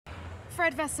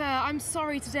Fred Vasseur, I'm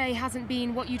sorry today hasn't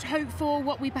been what you'd hoped for,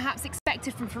 what we perhaps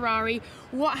expected from Ferrari.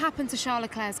 What happened to Charles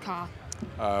Leclerc's car?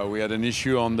 We had an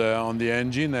issue on the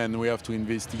engine, and we have to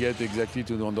investigate exactly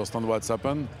to understand what's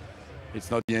happened.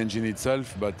 It's not the engine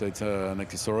itself, but it's an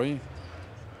accessory.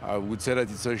 I would say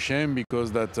that it's a shame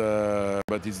because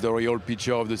but it's the real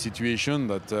picture of the situation,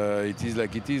 that it is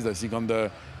like it is. I think on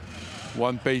the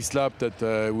one pace lap that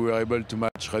we were able to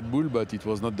match Red Bull, but it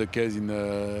was not the case in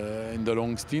the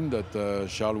long stint that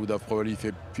Charles would have probably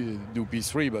do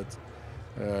P3, but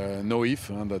no if,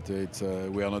 that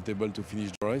we are not able to finish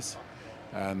the race.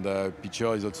 And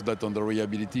picture is also that on the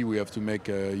reliability we have to make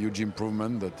a huge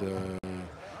improvement, that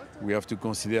we have to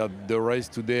consider the race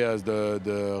today as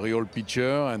the real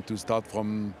picture and to start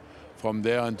from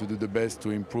there and to do the best to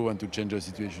improve and to change the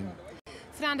situation.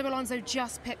 Fernando Alonso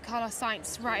just picked Carlos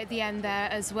Sainz right at the end there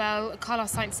as well.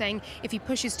 Carlos Sainz saying if he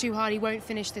pushes too hard he won't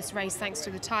finish this race thanks to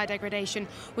the tyre degradation.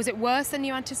 Was it worse than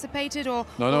you anticipated, or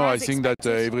No, I think that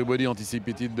everybody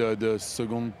anticipated the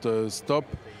second stop,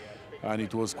 and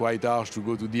it was quite harsh to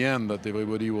go to the end, that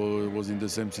everybody was in the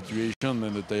same situation,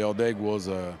 and the tyre deg was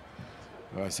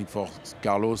I think for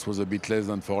Carlos was a bit less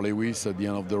than for Lewis at the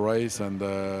end of the race, and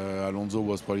Alonso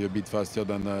was probably a bit faster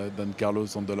than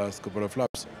Carlos on the last couple of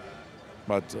laps.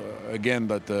 But again,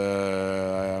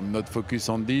 I'm not focused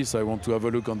on this. I want to have a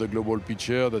look on the global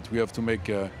picture, that we have to make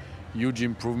a huge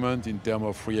improvement in terms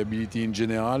of reliability in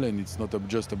general, and it's not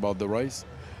just about the race,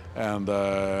 and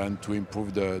to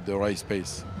improve the race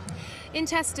pace. In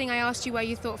testing, I asked you where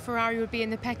you thought Ferrari would be in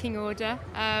the pecking order.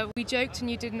 We joked and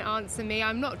you didn't answer me.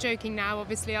 I'm not joking now,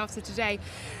 obviously, after today.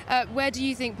 Where do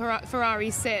you think Ferrari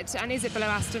sit, and is it below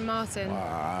Aston Martin?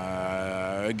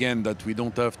 Again, that we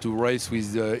don't have to race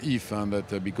with if, and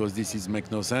that because this makes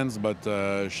no sense, but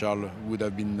Charles would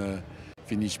have been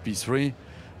finished P3,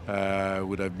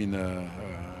 would have been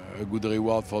a good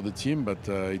reward for the team, but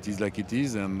it is like it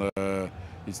is, and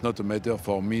it's not a matter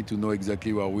for me to know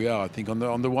exactly where we are. I think on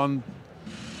the one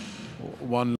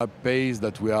lap pace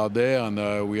that we are there,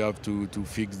 and we have to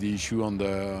fix the issue on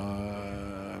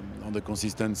the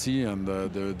consistency, and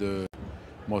the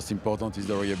most important is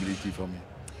the reliability for me.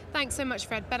 Thanks so much,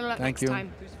 Fred. Better luck next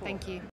time. Thank you.